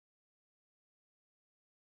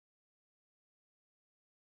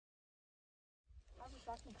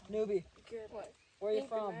Newbie. Good. What? Where are you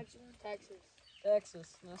from? Texas.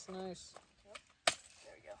 Texas. That's nice. Yep.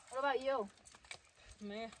 There we go. What about you?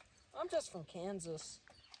 Me? I'm just from Kansas.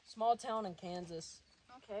 Small town in Kansas.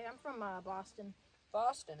 Okay, I'm from Boston.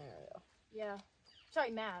 Boston area. Yeah.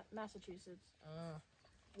 Sorry, Massachusetts.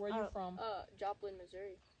 Where are you from? Joplin,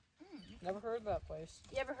 Missouri. Never heard of that place.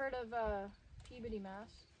 You ever heard of Peabody, Mass?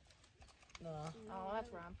 No. Oh,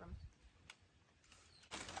 that's where I'm from.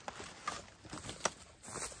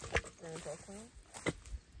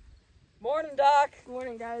 Morning, Doc. Good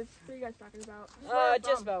morning, guys. What are you guys talking about?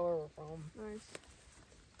 Just about where we're from. Nice.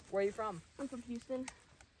 Where are you from? I'm from Houston.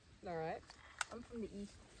 All right. I'm from the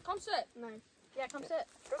east. Come sit. Nice. Yeah, come sit.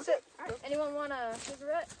 Go sit. All right. Anyone want a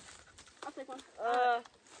cigarette? I'll take one.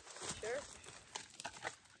 Sure.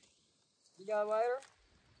 You got a lighter?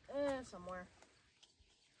 Somewhere.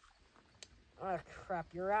 Oh,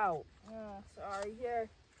 crap. You're out. Sorry. Here.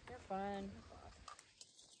 You're fine.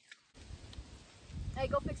 Hey,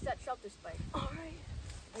 go fix that shelter spike. All right.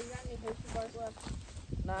 Oh, you got any Hershey bars left?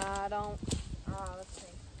 Nah, I don't. Oh, let's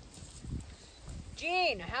see.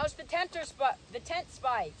 Gene, how's the tent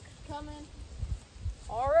spike? Coming.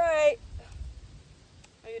 All right.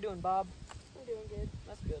 How you doing, Bob? I'm doing good.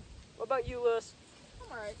 That's good. What about you, Lewis? I'm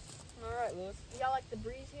alright. All right, Lewis. Y'all like the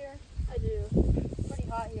breeze here? I do. It's pretty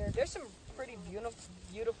hot here. There's some pretty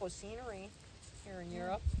beautiful scenery here in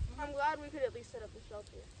Europe. I'm glad we could at least set up the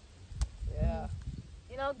shelter. Yeah.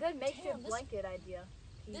 You know, good makeshift Damn, blanket idea.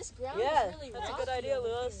 This ground Yeah, is really that's a rocky good idea, over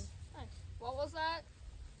Lewis. here. What was that?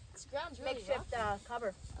 This ground's really Makeshift rocky.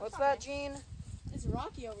 cover. What's that, Gene? It's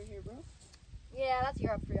rocky over here, bro. Yeah, that's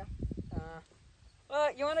Europe for you.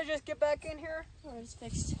 You want to just get back in here? Alright, it's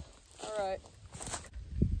fixed. All right.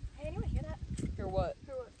 Hey, anyone hear that? Hear what?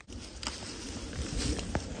 For what?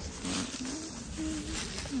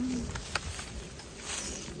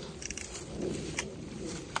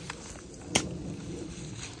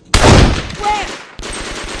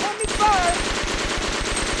 Let me fire!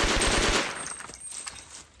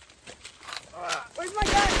 Where's my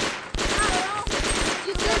gun? I don't know.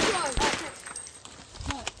 You this one!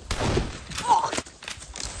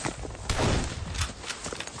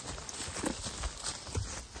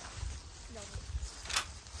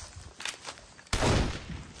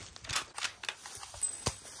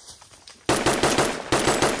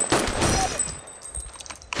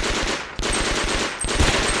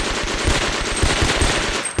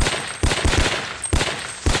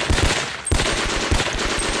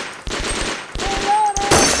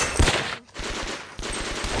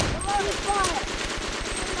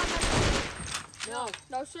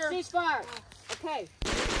 No, sir. Ceasefire! Okay. I'm going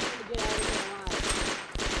to get out of here alive.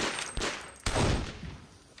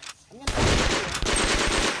 I'm going to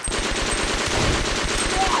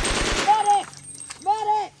Medic!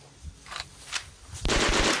 Medic!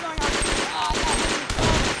 What's going on? Oh, I got hit.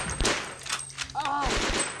 Oh.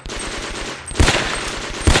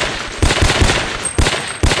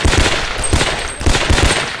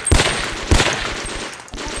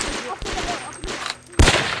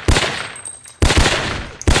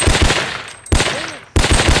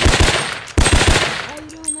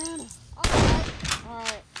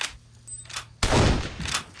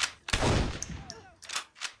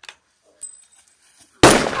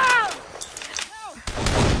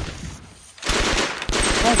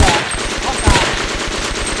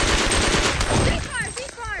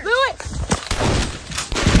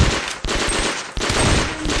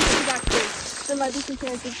 There might be some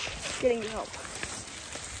chance of getting you help.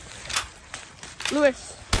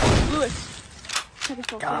 Lewis. Check his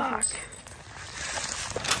pulse. Doc.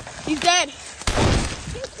 He's dead.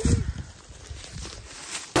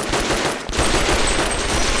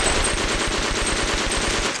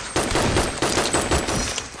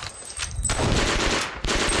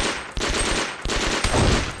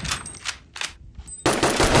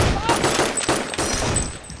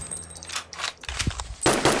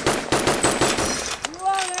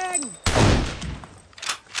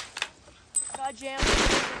 Jam. Oh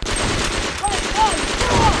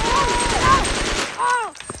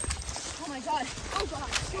my god. Oh god.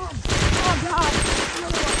 Oh god.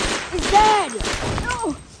 He's dead!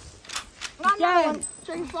 No. He's dead!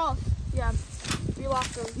 Check his pulse. Yeah. We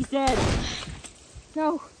lost him. He's dead.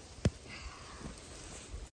 No.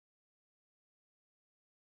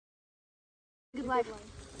 Good life.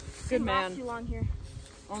 Good Didn't last man. too long here.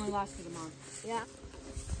 Only lasted a month. Yeah.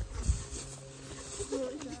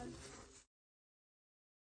 Really sad.